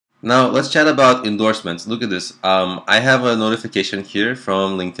Now let's chat about endorsements. Look at this. I have a notification here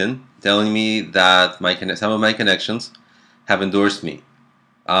from LinkedIn telling me that some of my connections have endorsed me.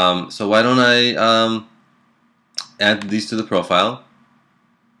 So why don't I add these to the profile?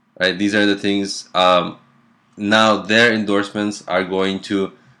 Right, these are the things. Now their endorsements are going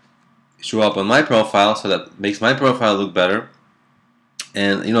to show up on my profile, so that makes my profile look better.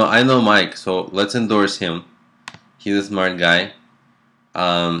 And I know Mike, so let's endorse him. He's a smart guy.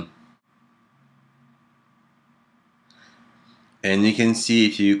 And you can see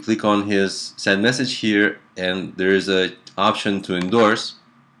if you click on his send message here, and there's a option to endorse,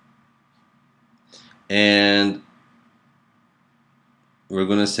 and we're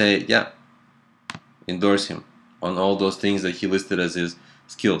gonna say yeah, endorse him on all those things that he listed as his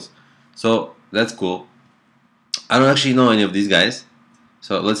skills. So that's cool. I don't actually know any of these guys,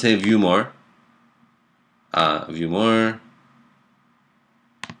 so let's say view more, view more,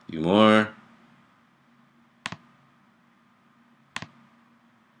 view more.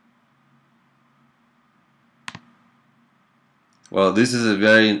 Well, this is a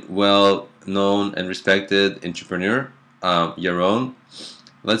very well known and respected entrepreneur, Yaron.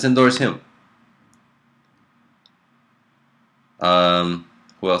 Let's endorse him.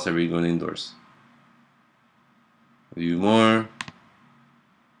 Who else are we going to endorse? View more.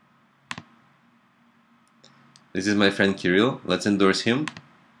 This is my friend Kirill. Let's endorse him.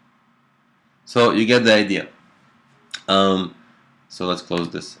 So you get the idea. So let's close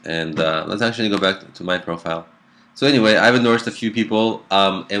this, and let's actually go back to my profile. So anyway, I've endorsed a few people,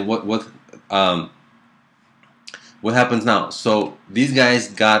 and what happens now? So these guys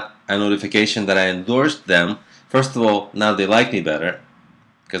got a notification that I endorsed them. First of all, now they like me better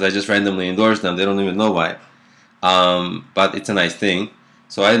because I just randomly endorsed them. They don't even know why, but it's a nice thing.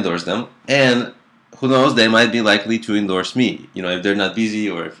 So I endorse them, and who knows, they might be likely to endorse me, if they're not busy,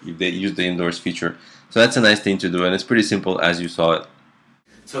 or if they use the endorse feature. So that's a nice thing to do, and it's pretty simple as you saw it.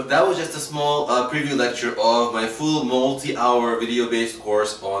 So that was just a small preview lecture of my full multi-hour video-based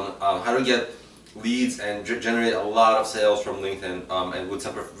course on how to get leads and generate a lot of sales from LinkedIn, and with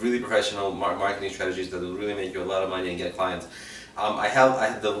some really professional marketing strategies that will really make you a lot of money and get clients. I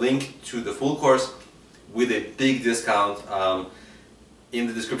have the link to the full course with a big discount in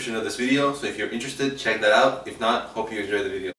the description of this video, so if you're interested, check that out. If not, hope you enjoy the video.